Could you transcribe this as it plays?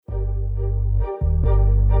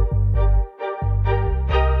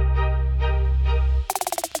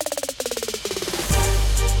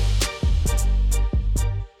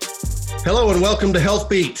Hello and welcome to Health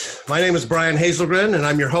Beat. My name is Brian Hazelgren and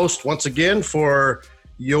I'm your host once again for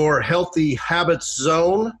your Healthy Habits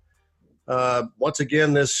Zone. Once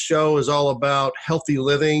again, this show is all about healthy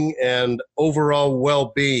living and overall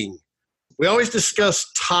well-being. We always discuss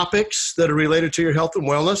topics that are related to your health and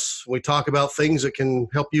wellness. We talk about things that can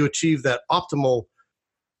help you achieve that optimal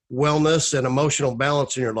wellness and emotional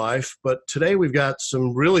balance in your life. But today we've got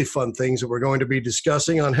some really fun things that we're going to be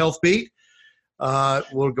discussing on Health Beat.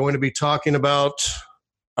 We're going to be talking about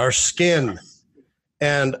our skin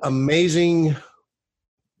and amazing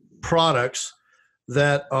products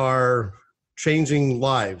that are changing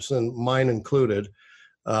lives, and mine included.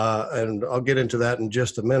 And I'll get into that in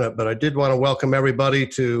just a minute. But I did want to welcome everybody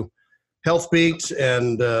to Health Beat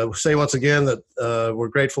and say once again that we're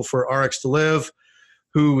grateful for RX to Live,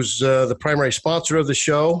 who's the primary sponsor of the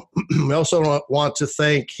show. We also want to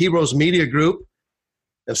thank Heroes Media Group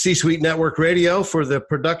and C-Suite Network Radio for the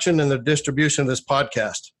production and the distribution of this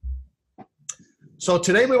podcast. So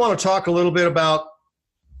today we want to talk a little bit about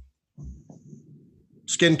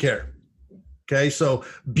skincare. Okay, so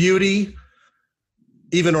beauty,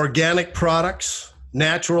 even organic products,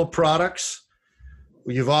 natural products.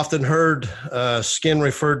 You've often heard skin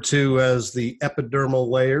referred to as the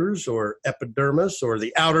epidermal layers or epidermis or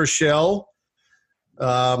the outer shell.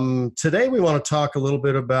 Today we want to talk a little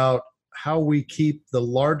bit about how we keep the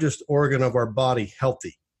largest organ of our body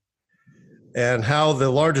healthy and how the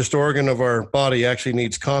largest organ of our body actually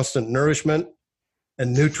needs constant nourishment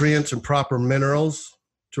and nutrients and proper minerals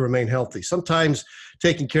to remain healthy. Sometimes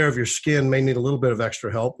taking care of your skin may need a little bit of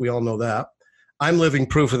extra help. We all know that. I'm living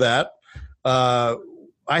proof of that. I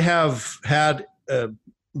have had,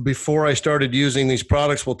 before I started using these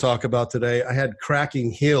products we'll talk about today, I had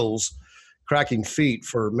cracking heels, cracking feet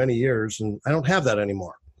for many years, and I don't have that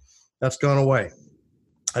anymore. That's gone away.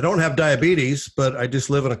 I don't have diabetes, but I just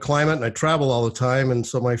live in a climate and I travel all the time, and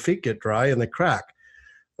so my feet get dry and they crack,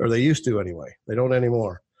 or they used to anyway. They don't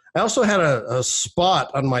anymore. I also had a spot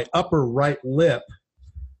on my upper right lip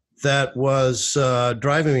that was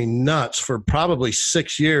driving me nuts for probably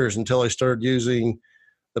 6 years until I started using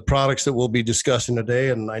the products that we'll be discussing today,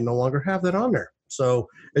 and I no longer have that on there. So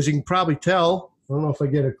as you can probably tell, I don't know if I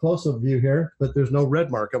get a close-up view here, but there's no red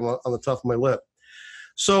mark on the top of my lip.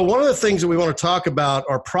 So one of the things that we want to talk about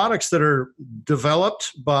are products that are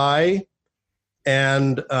developed by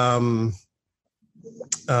and by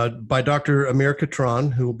Dr. Amir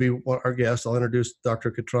Katran, who will be our guest. I'll introduce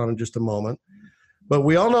Dr. Katran in just a moment. But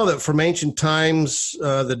we all know that from ancient times,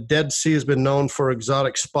 the Dead Sea has been known for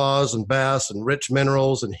exotic spas and baths and rich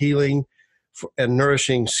minerals and healing and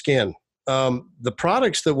nourishing skin. The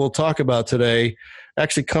products that we'll talk about today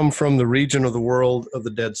actually come from the region of the world of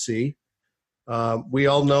the Dead Sea. We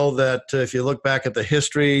all know that if you look back at the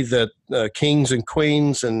history, that kings and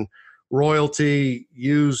queens and royalty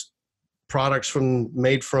used products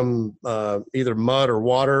made from either mud or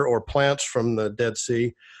water or plants from the Dead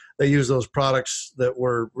Sea. They used those products that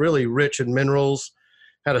were really rich in minerals,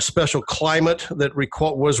 had a special climate that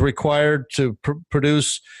was required to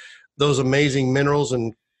produce those amazing minerals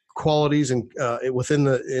and qualities and within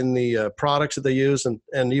the products that they use,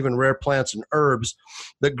 and even rare plants and herbs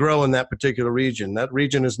that grow in that particular region. That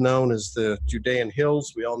region is known as the Judean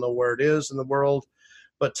Hills. We all know where it is in the world.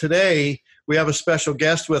 But today we have a special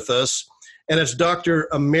guest with us, and it's Dr.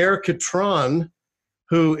 Amir Katran,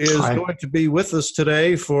 who is going to be with us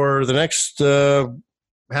today for the next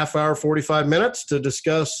half hour, 45 minutes to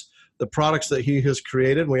discuss the products that he has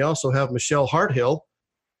created. We also have Michelle Harthill,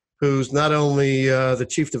 who's not only the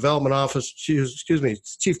Chief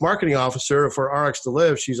Marketing Officer for RX to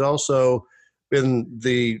Live, she's also been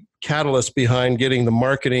the catalyst behind getting the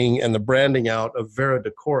marketing and the branding out of Vera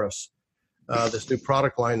Decoris, this new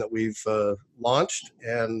product line that we've launched.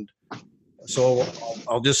 And so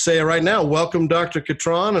I'll just say it right now. Welcome, Dr.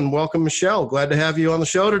 Katran, and welcome, Michelle. Glad to have you on the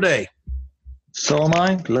show today. So am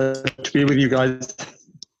I. Glad to be with you guys,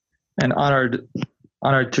 and honored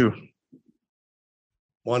too.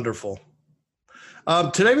 Wonderful.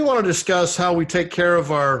 Today we want to discuss how we take care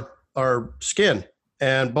of our skin,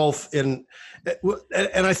 and and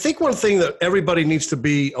I think one thing that everybody needs to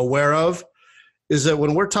be aware of is that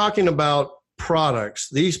when we're talking about products,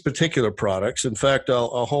 these particular products, in fact,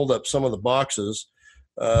 I'll hold up some of the boxes,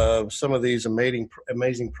 some of these amazing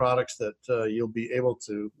products that you'll be able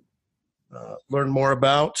to learn more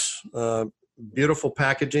about. Beautiful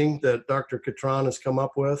packaging that Dr. Katran has come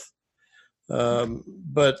up with.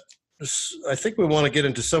 But I think we want to get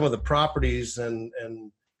into some of the properties and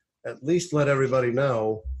at least let everybody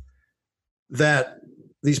know that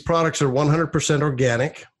these products are 100%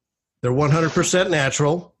 organic. They're 100%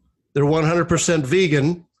 natural. They're 100%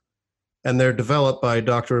 vegan. and they're developed by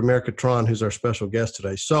Dr. Amir Katran, who's our special guest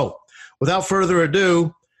today. So without further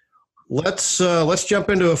ado, let's jump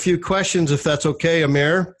into a few questions, if that's okay,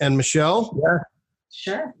 Amir and Michelle. Yeah,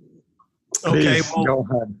 Sure. Okay. please go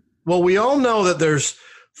ahead. Well, we all know that there's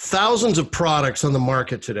thousands of products on the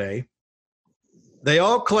market today. They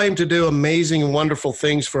all claim to do amazing and wonderful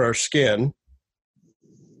things for our skin.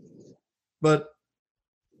 But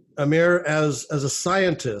Amir, as a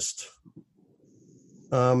scientist,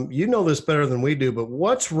 you know this better than we do, but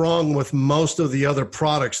what's wrong with most of the other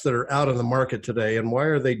products that are out in the market today, and why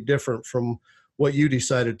are they different from what you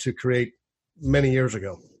decided to create many years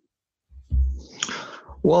ago?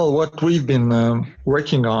 Well, what we've been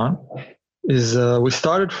working on is we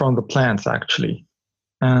started from the plants, actually,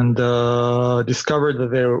 and discovered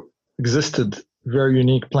that there existed very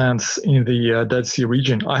unique plants in the Dead Sea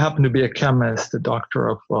region. I happen to be a chemist, a doctor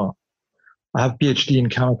of, I have a PhD in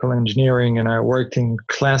chemical engineering, and I worked in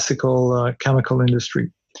classical chemical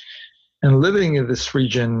industry. And living in this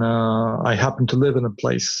region, I happen to live in a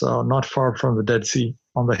place not far from the Dead Sea,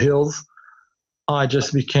 on the hills. I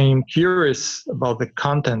just became curious about the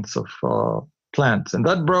contents of plants, and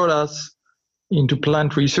that brought us into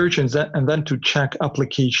plant research and then to check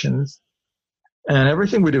applications. And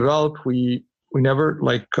everything we developed, we never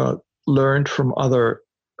learned from other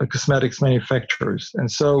cosmetics manufacturers.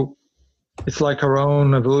 And so it's like our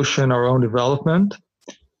own evolution, our own development.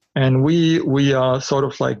 And we sort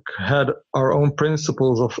of like had our own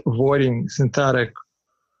principles of avoiding synthetic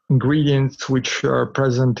ingredients which are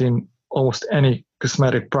present in almost any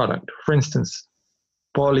cosmetic product. For instance,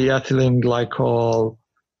 polyethylene glycol,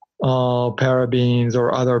 parabens,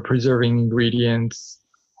 or other preserving ingredients,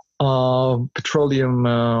 petroleum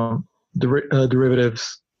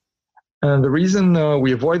derivatives. And the reason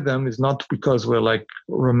we avoid them is not because we're like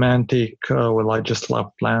romantic, we just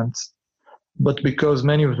love plants, but because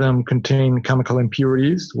many of them contain chemical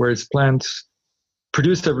impurities, whereas plants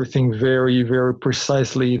produce everything very, very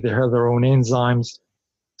precisely. They have their own enzymes.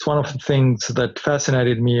 It's one of the things that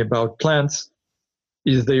fascinated me about plants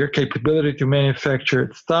is their capability to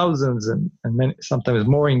manufacture thousands and many, sometimes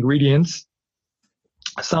more ingredients,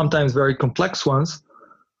 sometimes very complex ones,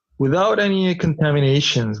 without any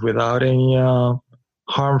contaminations, without any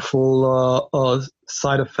harmful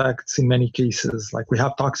side effects in many cases. Like we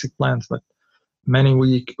have toxic plants, but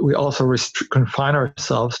we also confine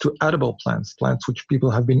ourselves to edible plants which people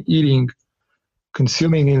have been eating,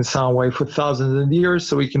 consuming in some way for thousands of years,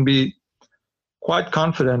 so we can be quite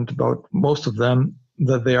confident about most of them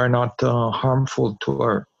that they are not harmful to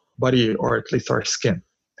our body or at least our skin.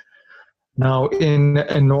 Now, in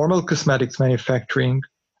normal cosmetics manufacturing,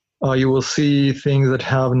 you will see things that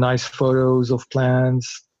have nice photos of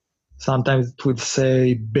plants. Sometimes it would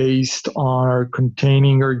say based on or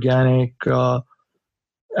containing organic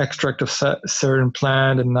extract of certain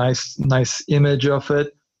plant, a nice image of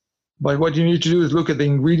it. But what you need to do is look at the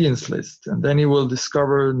ingredients list, and then you will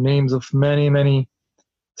discover names of many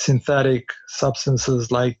synthetic substances,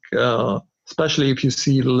 like especially if you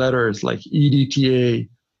see letters like EDTA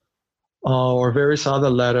or various other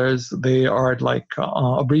letters. They are like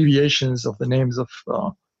abbreviations of the names of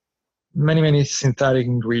many synthetic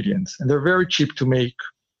ingredients, and they're very cheap to make.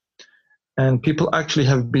 And people actually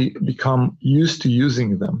have become used to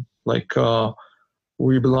using them. Like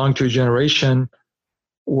we belong to a generation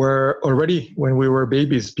where already when we were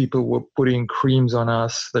babies, people were putting creams on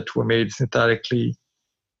us that were made synthetically.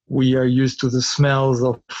 We are used to the smells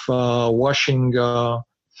of washing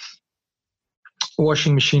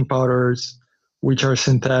machine powders, which are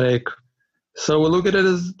synthetic. So we look at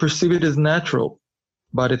it perceive it as natural,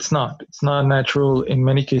 but it's not. It's not natural. In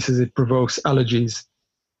many cases, it provokes allergies.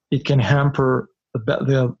 It can hamper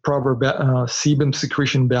the proper sebum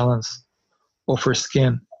secretion balance of our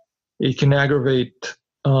skin. It can aggravate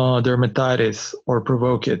dermatitis or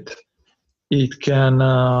provoke it. It can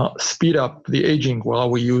speed up the aging while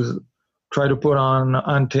we try to put on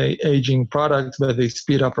anti-aging products, but they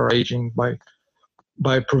speed up our aging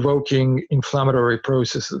by provoking inflammatory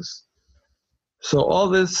processes. So all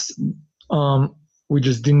this, we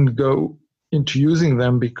just didn't go into using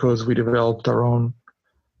them because we developed our own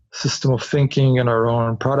system of thinking and our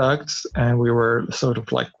own products, and we were sort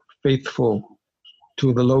of like faithful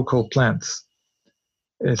to the local plants.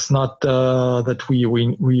 It's not that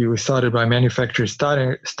we started by manufacturing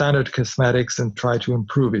standard cosmetics and try to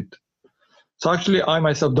improve it. So actually, I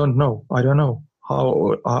myself don't know. I don't know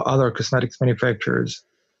how other cosmetics manufacturers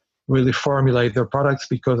really formulate their products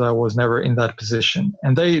because I was never in that position.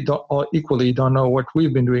 And they equally don't know what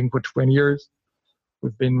we've been doing for 20 years.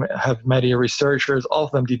 Have many researchers. All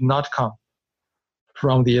of them did not come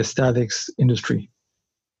from the aesthetics industry.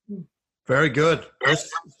 Very good.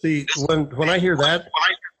 See, when I hear that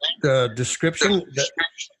description,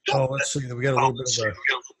 let's see, we got a little bit of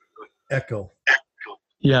a echo.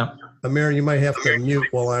 Yeah. Amir, you might have to mute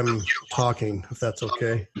while I'm talking, if that's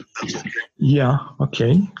okay. Yeah.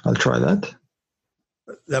 Okay. I'll try that.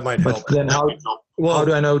 That might help. But then how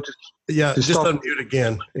do I know to just stop? unmute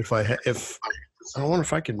again. If I wonder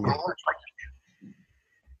if I can mute.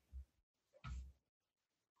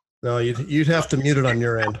 No, you'd have to mute it on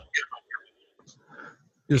your end.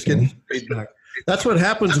 Just getting feedback. That's what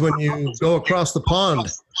happens when you go across the pond.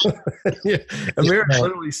 Yeah. Amir is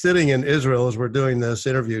literally sitting in Israel as we're doing this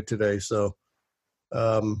interview today. So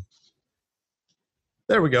there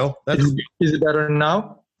we go. Is it better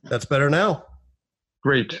now? That's better now.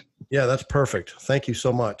 Great. Yeah, that's perfect. Thank you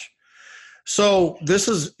so much. So this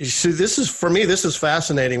is for me, this is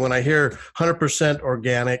fascinating when I hear 100%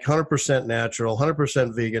 organic, 100% natural,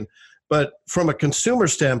 100% vegan. But from a consumer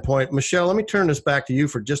standpoint, Michelle, let me turn this back to you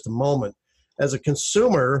for just a moment. As a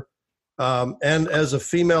consumer and as a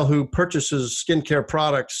female who purchases skincare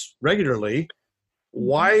products regularly,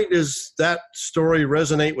 why does that story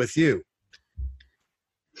resonate with you?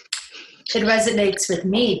 It resonates with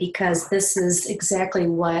me because this is exactly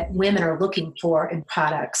what women are looking for in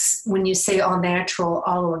products. When you say all natural,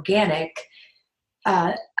 all organic,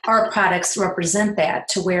 our products represent that,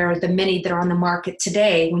 to where the many that are on the market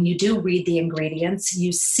today, when you do read the ingredients,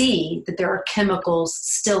 you see that there are chemicals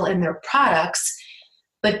still in their products,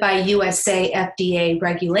 but by USA FDA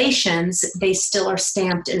regulations, they still are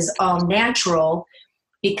stamped as all natural,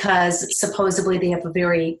 because supposedly they have a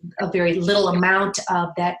very little amount of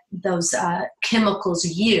those chemicals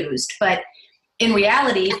used. But in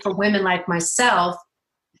reality, for women like myself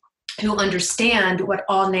who understand what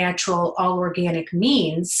all natural, all organic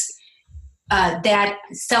means, that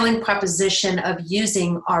selling proposition of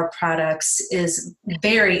using our products is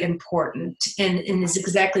very important and is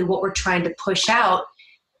exactly what we're trying to push out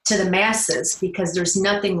to the masses, because there's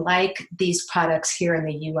nothing like these products here in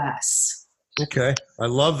the U.S. Okay. I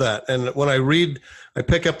love that. And when I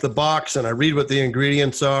pick up the box and I read what the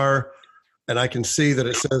ingredients are, and I can see that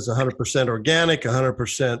it says 100% organic,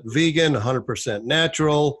 100% vegan, 100%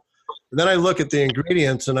 natural. And then I look at the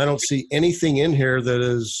ingredients and I don't see anything in here that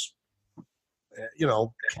is,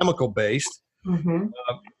 chemical based. Mm-hmm.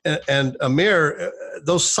 And Amir,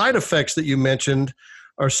 those side effects that you mentioned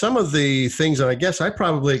are some of the things that I guess I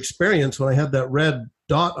probably experienced when I had that red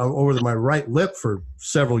dot over my right lip for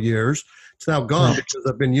several years. It's now gone because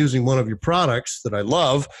I've been using one of your products that I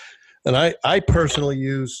love. And I personally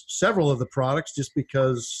use several of the products just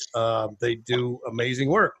because they do amazing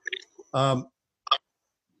work.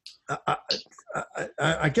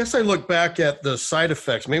 I guess I look back at the side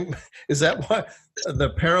effects. Maybe, is that what the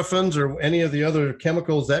paraffins or any of the other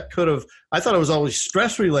chemicals that could have, I thought it was always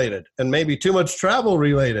stress related and maybe too much travel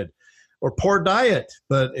related or poor diet,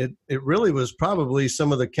 but it really was probably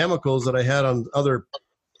some of the chemicals that I had on other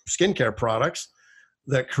skincare products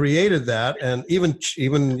that created that. And even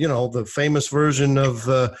the famous version of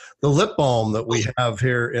the lip balm that we have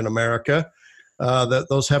here in America, that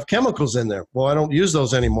those have chemicals in there. Well, I don't use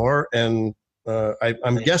those anymore. And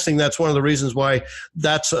I'm guessing that's one of the reasons why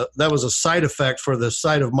that was a side effect for the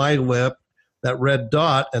side of my lip, that red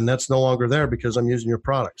dot, and that's no longer there because I'm using your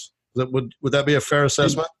products. Would that be a fair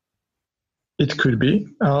assessment? It could be,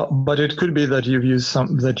 but it could be that you've used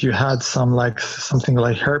you had something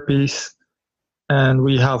like herpes, and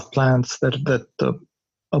we have plants that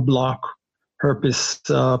block herpes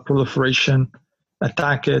proliferation,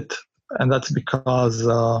 attack it, and that's because,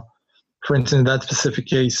 for instance, in that specific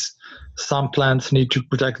case, some plants need to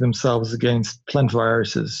protect themselves against plant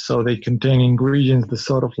viruses, so they contain ingredients that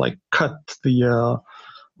sort of like cut the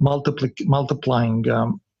multiplying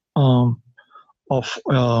of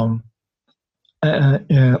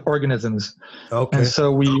organisms. Okay. And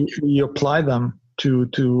so we apply them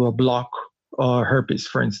to block herpes,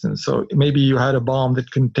 for instance. So maybe you had a balm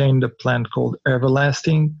that contained a plant called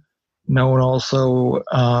everlasting, known also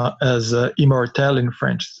as immortelle in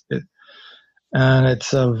French. And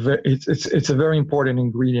it's a very important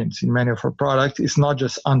ingredient in many of our products. It's not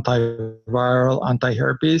just antiviral,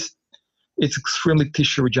 anti-herpes. It's extremely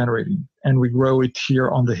tissue regenerating, and we grow it here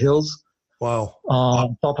on the hills. Wow.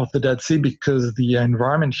 On top of the Dead Sea, because the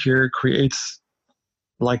environment here creates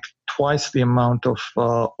like twice the amount of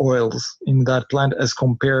oils in that plant as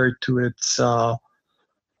compared to its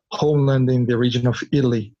homeland in the region of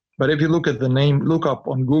Italy. But if you look at the name, look up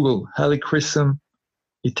on Google, Helichrysum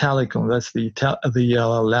italicum, that's the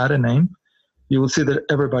Latin name, you will see that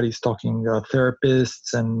everybody's talking,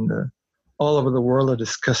 therapists and all over the world are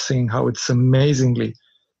discussing how it's amazingly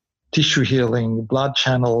tissue healing, blood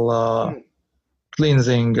channel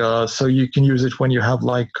cleansing. So you can use it when you have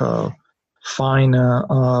like fine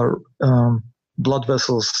blood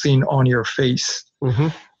vessels seen on your face,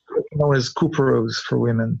 known as Cooperos for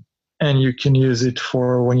women. And you can use it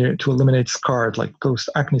for when you to eliminate scars, like post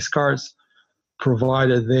acne scars,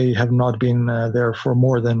 provided they have not been there for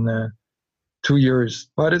more than 2 years.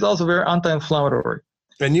 But it's also very anti-inflammatory.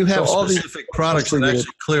 And you have specific products that actually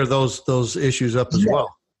clear those issues up as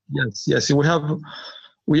well. Yes.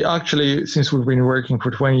 We actually, since we've been working for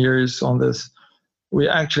 20 years on this, we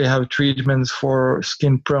actually have treatments for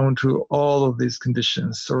skin prone to all of these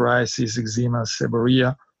conditions: psoriasis, eczema,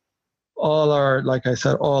 seborrhea. All are, like I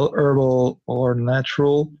said, all herbal or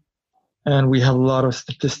natural. And we have a lot of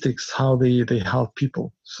statistics how they help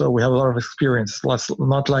people. So we have a lot of experience.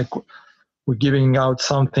 Not like we're giving out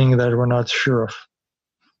something that we're not sure of.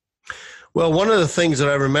 Well, one of the things that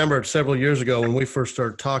I remembered several years ago when we first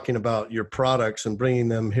started talking about your products and bringing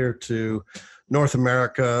them here to North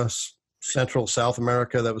America, Central, South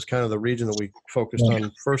America, that was kind of the region that we focused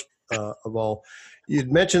on first of all.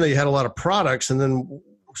 You'd mentioned that you had a lot of products, and then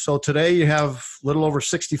so today you have a little over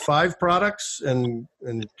 65 products and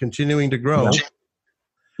continuing to grow.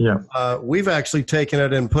 Yeah. We've actually taken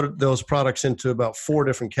it and put those products into about 4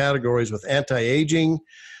 different categories, with anti-aging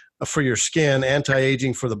for your skin,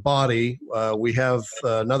 anti-aging for the body. We have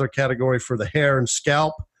another category for the hair and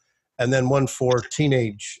scalp, and then one for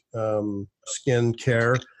teenage skin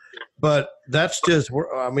care. But that's just,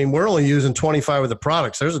 we're only using 25 of the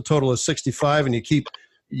products. There's a total of 65, and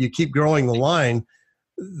you keep growing the line.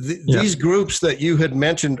 These groups that you had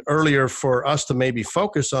mentioned earlier for us to maybe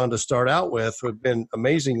focus on to start out with have been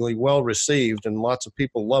amazingly well received, and lots of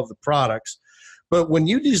people love the products. But when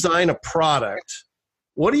you design a product,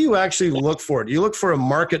 what do you actually look for? Do you look for a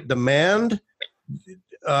market demand?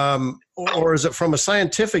 Or is it from a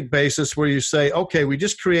scientific basis where you say, okay, we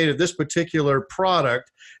just created this particular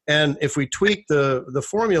product, and if we tweak the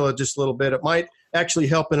formula just a little bit, it might actually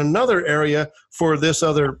help in another area for this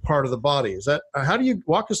other part of the body? Is that, how do you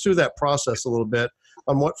walk us through that process a little bit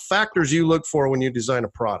on what factors you look for when you design a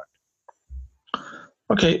product?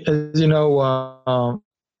 Okay, as you know,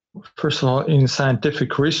 first of all, in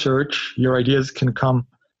scientific research, your ideas can come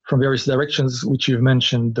from various directions, which you've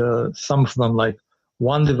mentioned. Some of them, like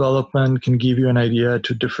one development can give you an idea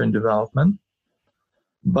to different development.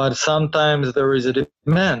 But sometimes there is a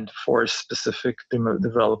demand for a specific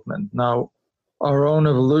development. Now, our own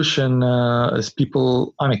evolution as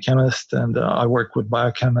people, I'm a chemist, and I work with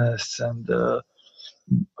biochemists and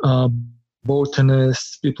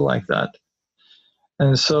botanists, people like that.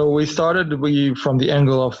 And so we started from the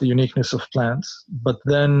angle of the uniqueness of plants. But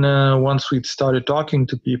then once we started talking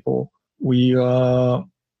to people, we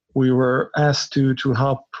were asked to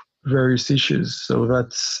help various issues. So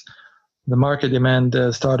that's the market demand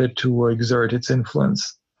started to exert its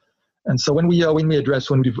influence. And so when we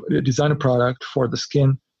design a product for the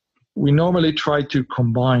skin, we normally try to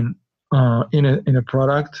combine in a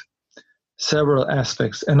product several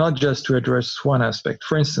aspects, and not just to address one aspect.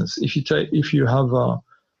 For instance, if you have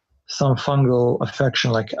some fungal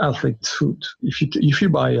affection like athlete's foot, if you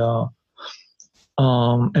buy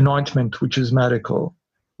an ointment which is medical,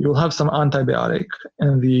 you'll have some antibiotic,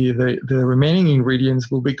 and the remaining ingredients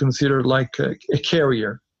will be considered like a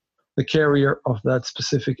carrier, the carrier of that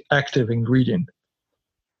specific active ingredient.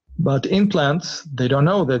 But in plants, they don't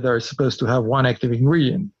know that they're supposed to have one active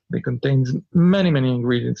ingredient. They contain many, many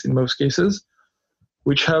ingredients in most cases,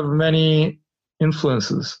 which have many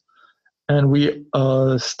influences. And we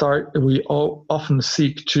often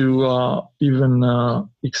seek to even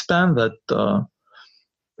expand that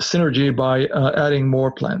synergy by adding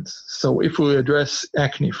more plants. So if we address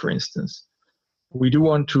acne, for instance, we do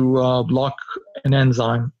want to block an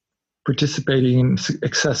enzyme participating in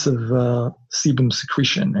excessive sebum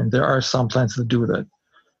secretion, and there are some plants that do that.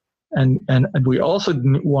 And we also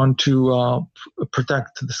want to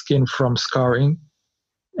protect the skin from scarring,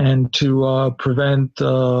 and to prevent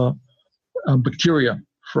bacteria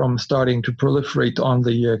from starting to proliferate on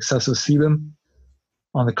the excessive sebum,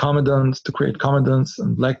 on the comedones, to create comedones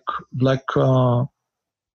and black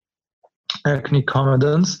acne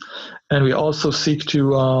comedones. And we also seek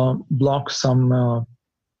to block some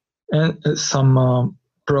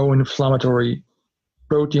pro-inflammatory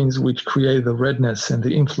proteins which create the redness and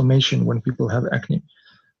the inflammation when people have acne.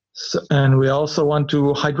 So, and we also want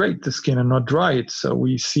to hydrate the skin and not dry it. So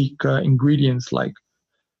we seek ingredients like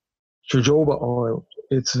jojoba oil.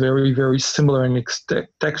 It's very, very similar in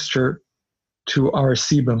texture to our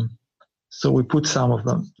sebum. So we put some of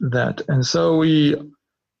that. And so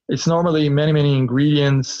it's normally many, many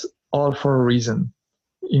ingredients, all for a reason.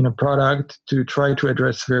 in a product to try to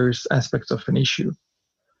address various aspects of an issue.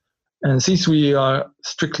 And since we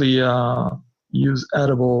strictly use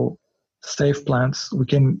edible, safe plants, we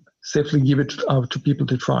can safely give it out to people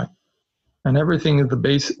to try. And everything at the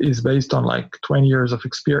base is based on like 20 years of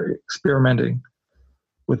experimenting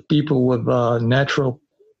with people with natural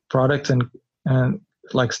products and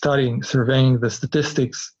like studying, surveying the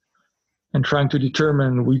statistics and trying to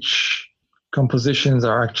determine which compositions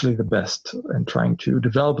are actually the best and trying to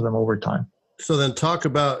develop them over time. So then talk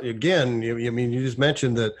about, again, you just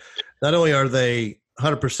mentioned that not only are they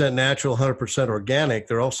 100% natural, 100% organic,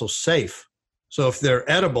 they're also safe. So if they're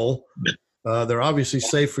edible, they're obviously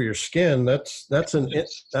safe for your skin. I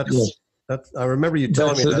remember you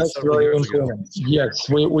telling me that. That's very important. Yes,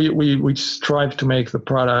 we strive to make the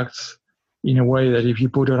products in a way that if you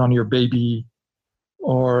put it on your baby,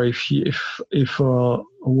 or if a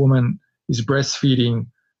woman is breastfeeding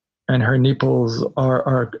and her nipples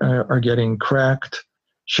are getting cracked,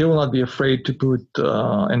 she will not be afraid to put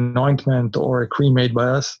an ointment or a cream made by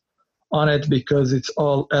us on it because it's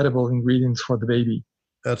all edible ingredients for the baby.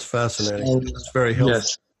 That's fascinating. That's very helpful.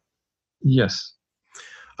 Yes.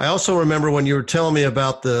 I also remember when you were telling me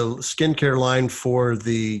about the skincare line for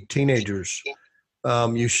the teenagers,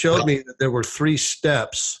 you showed me that there were 3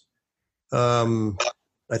 steps.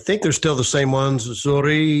 I think they're still the same ones: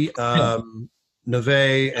 Zuri,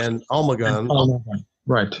 Neve, and Almagan.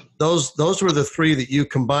 Right. Those were the 3 that you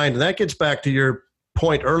combined. And that gets back to your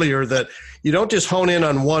point earlier that you don't just hone in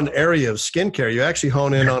on one area of skincare. You actually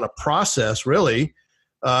hone in on a process, really,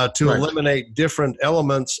 to eliminate different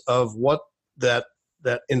elements of what that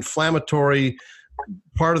inflammatory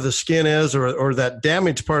part of the skin is, or that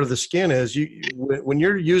damaged part of the skin is. When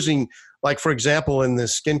you're using, like, for example, in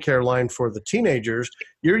this skincare line for the teenagers,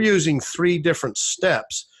 you're using 3 different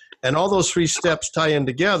steps, and all those 3 steps tie in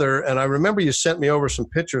together. And I remember you sent me over some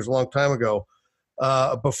pictures a long time ago,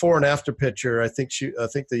 a before and after picture. I think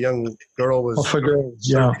the young girl was a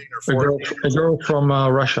girl from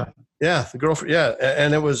Russia. Yeah, the girl. Yeah,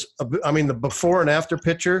 and it was. The before and after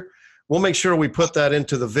picture. We'll make sure we put that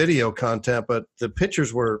into the video content, but the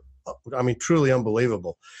pictures were, truly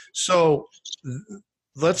unbelievable. So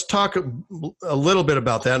let's talk a little bit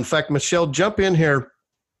about that. In fact, Michelle, jump in here.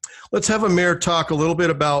 Let's have Amir talk a little bit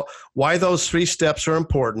about why those 3 steps are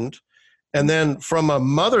important. And then from a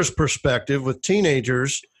mother's perspective with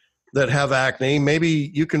teenagers that have acne,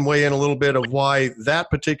 maybe you can weigh in a little bit of why that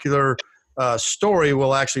particular story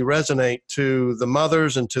will actually resonate to the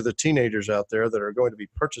mothers and to the teenagers out there that are going to be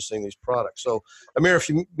purchasing these products. So, Amir, if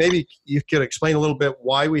you could explain a little bit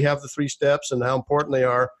why we have the 3 steps and how important they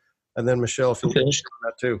are, and then Michelle, if you can share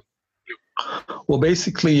that too. Well,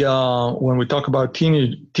 basically, when we talk about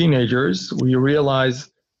teenagers, we realize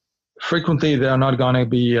frequently they are not going to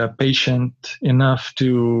be patient enough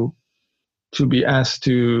to be asked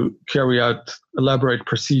to carry out elaborate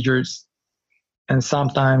procedures. And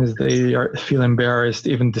sometimes they feel embarrassed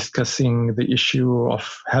even discussing the issue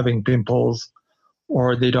of having pimples,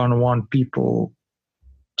 or they don't want people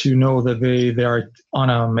to know that they are on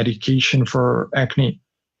a medication for acne.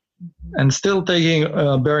 And still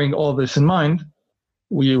bearing all this in mind,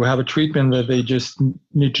 we have a treatment that they just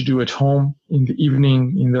need to do at home in the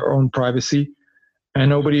evening in their own privacy. And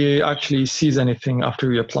nobody actually sees anything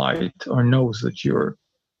after you apply it or knows that you're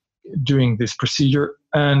doing this procedure.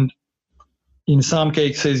 And in some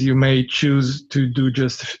cases, you may choose to do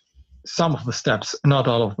just some of the steps, not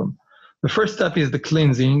all of them. The first step is the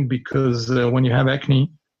cleansing, because when you have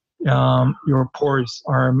acne, your pores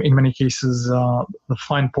are, in many cases, the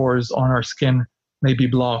fine pores on our skin may be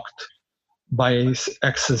blocked by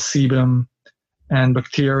excess sebum and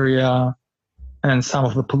bacteria and some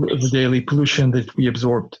of the daily pollution that we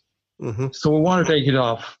absorbed. Mm-hmm. So we want to take it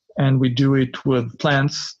off, and we do it with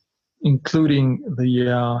plants, including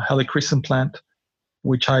the helichrysum plant,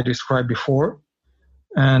 which I described before,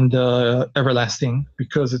 and everlasting,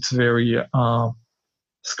 because it's very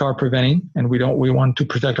scar preventing, and we want to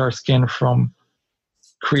protect our skin from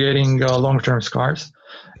creating long-term scars.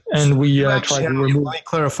 And we try to remove. Let me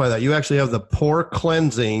clarify that. You actually have the pore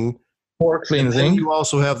cleansing. And then you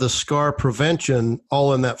also have the scar prevention,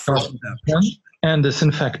 all in that first step. And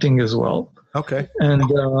disinfecting as well. Okay. And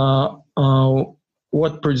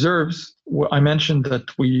what preserves, I mentioned that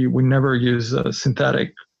we never use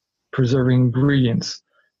synthetic preserving ingredients.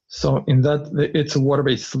 So in that, it's a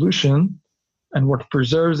water-based solution. And what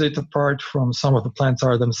preserves it, apart from some of the plants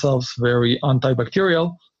are themselves very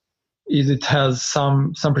antibacterial, is it has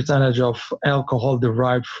some percentage of alcohol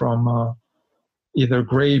derived from either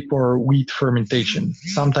grape or wheat fermentation.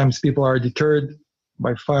 Sometimes people are deterred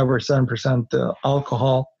by 5 or 7%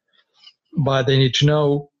 alcohol, but they need to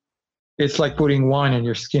know it's like putting wine on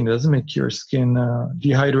your skin. It doesn't make your skin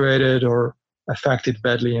dehydrated or affected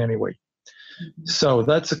badly in any way. So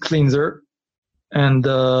that's a cleanser and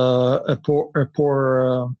a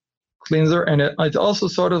pore cleanser. And it also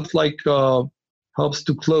sort of like helps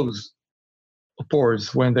to close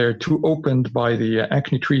pores when they're too opened by the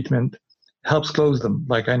acne treatment. Helps close them.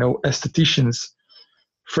 Like I know estheticians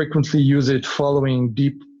frequently use it following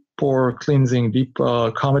deep pore cleansing, deep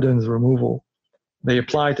comedones removal. They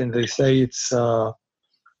apply it and they say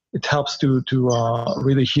it helps to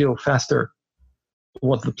really heal faster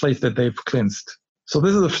what the place that they've cleansed. So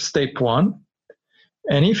this is step one.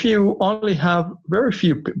 And if you only have very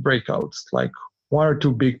few breakouts, like 1 or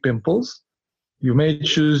 2 big pimples, you may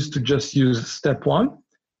choose to just use step one.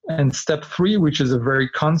 And step 3, which is a very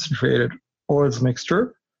concentrated oils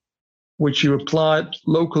mixture, which you apply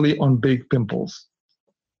locally on big pimples.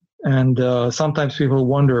 And sometimes people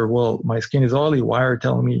wonder, well, my skin is oily. Why are you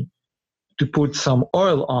telling me to put some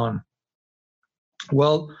oil on?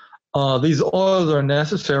 Well, these oils are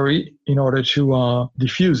necessary in order to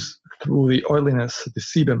diffuse through the oiliness, the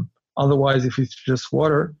sebum. Otherwise, if it's just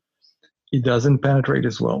water, it doesn't penetrate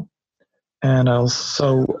as well. And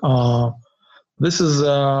also, this is,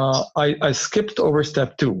 I skipped over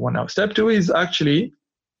step 2. Well, now, step 2 is actually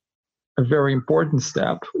a very important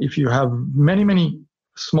step. If you have many, many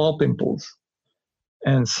small pimples,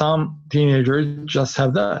 and some teenagers just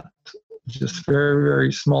have that, just very,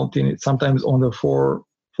 very small teenage, sometimes on the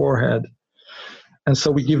forehead. And so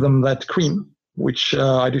we give them that cream, which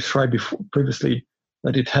I described previously,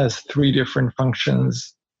 that it has 3 different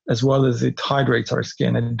functions, as well as it hydrates our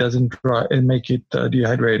skin and it doesn't dry and make it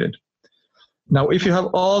dehydrated. Now, if you have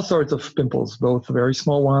all sorts of pimples, both very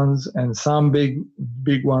small ones and some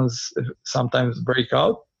big ones sometimes break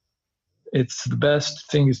out, it's the best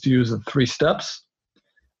thing is to use the 3 steps.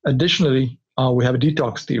 Additionally, we have a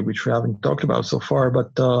detox tea, which we haven't talked about so far,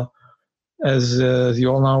 but as you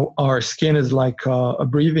all know, our skin is like a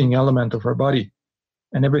breathing element of our body,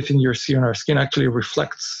 and everything you see on our skin actually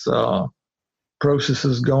reflects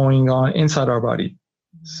processes going on inside our body.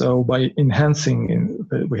 So by enhancing,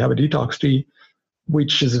 we have a detox tea,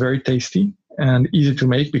 which is very tasty and easy to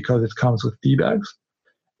make because it comes with tea bags,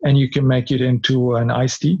 and you can make it into an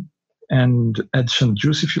iced tea and add some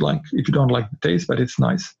juice if you like. If you don't like the taste, but it's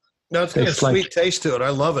nice. No, it's got a sweet taste to it. I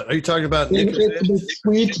love it. Are you talking about it's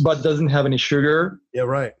sweet, but doesn't have any sugar. Yeah,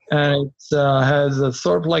 right. And it has a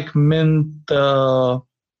sort of like mint thyme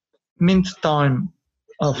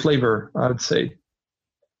flavor, I would say,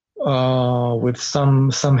 with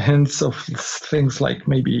some hints of things like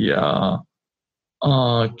maybe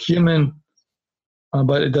cumin,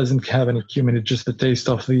 but it doesn't have any cumin. It's just the taste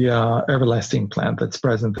of the everlasting plant that's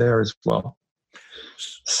present there as well.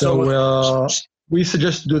 So we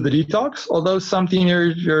suggest to do the detox, although some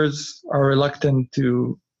teenagers are reluctant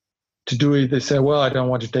to do it. They say, well, I don't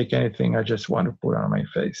want to take anything. I just want to put it on my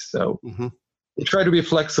face. So they try to be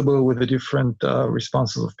flexible with the different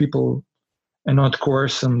responses of people and not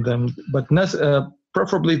coerce them. But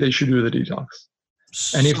preferably they should do the detox.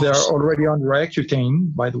 And if they're already on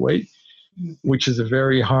Roaccutane, by the way, which is a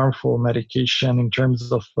very harmful medication in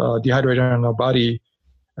terms of dehydrating our body,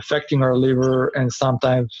 affecting our liver, and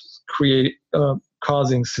sometimes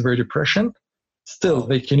causing severe depression, still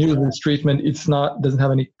they can use this treatment. It's doesn't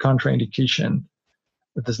have any contraindication.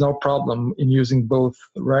 But there's no problem in using both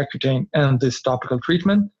Roaccutane and this topical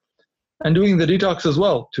treatment, and doing the detox as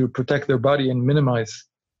well to protect their body and minimize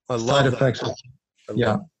side effects.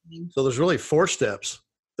 Yeah. So there's really 4 steps: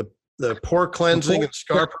 the pore cleansing and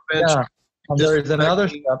scar prevention. Yeah. And there is another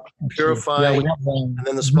step, purifying, and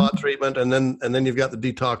then the spot treatment, and then you've got the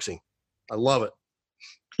detoxing. I love it.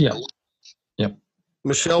 Yeah. Yeah.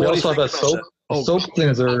 Michelle, we what also do you have think a soap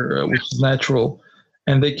cleanser, which is natural,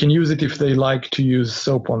 and they can use it if they like to use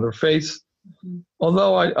soap on their face.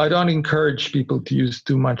 Although I don't encourage people to use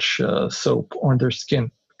too much soap on their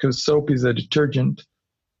skin, because soap is a detergent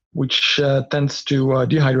which tends to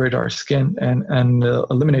dehydrate our skin and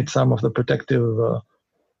eliminate some of the protective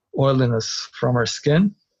oiliness from our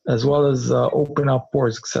skin, as well as open up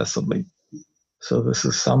pores excessively. So this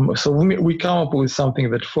is we come up with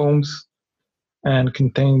something that foams and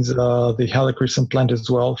contains the helichrysum plant as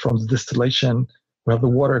well. From the distillation, we have the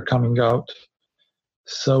water coming out.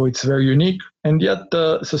 So it's very unique. And yet,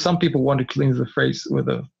 so some people want to cleanse the face with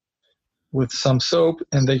some soap,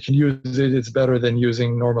 and they can use it. It's better than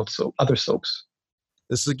using normal soap, other soaps.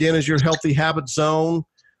 This again is your Healthy Habit Zone.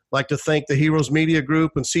 I'd like to thank the Heroes Media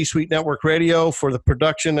Group and C-Suite Network Radio for the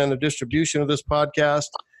production and the distribution of this podcast.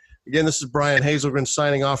 Again, this is Brian Hazelgren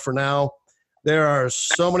signing off for now. There are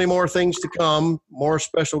so many more things to come, more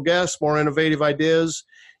special guests, more innovative ideas,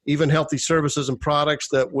 even healthy services and products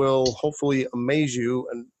that will hopefully amaze you,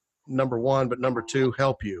 and number one, but number two,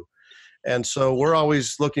 help you. And so we're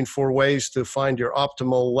always looking for ways to find your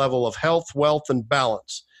optimal level of health, wealth, and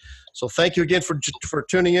balance. So thank you again for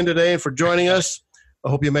tuning in today and for joining us. I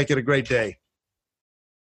hope you make it a great day.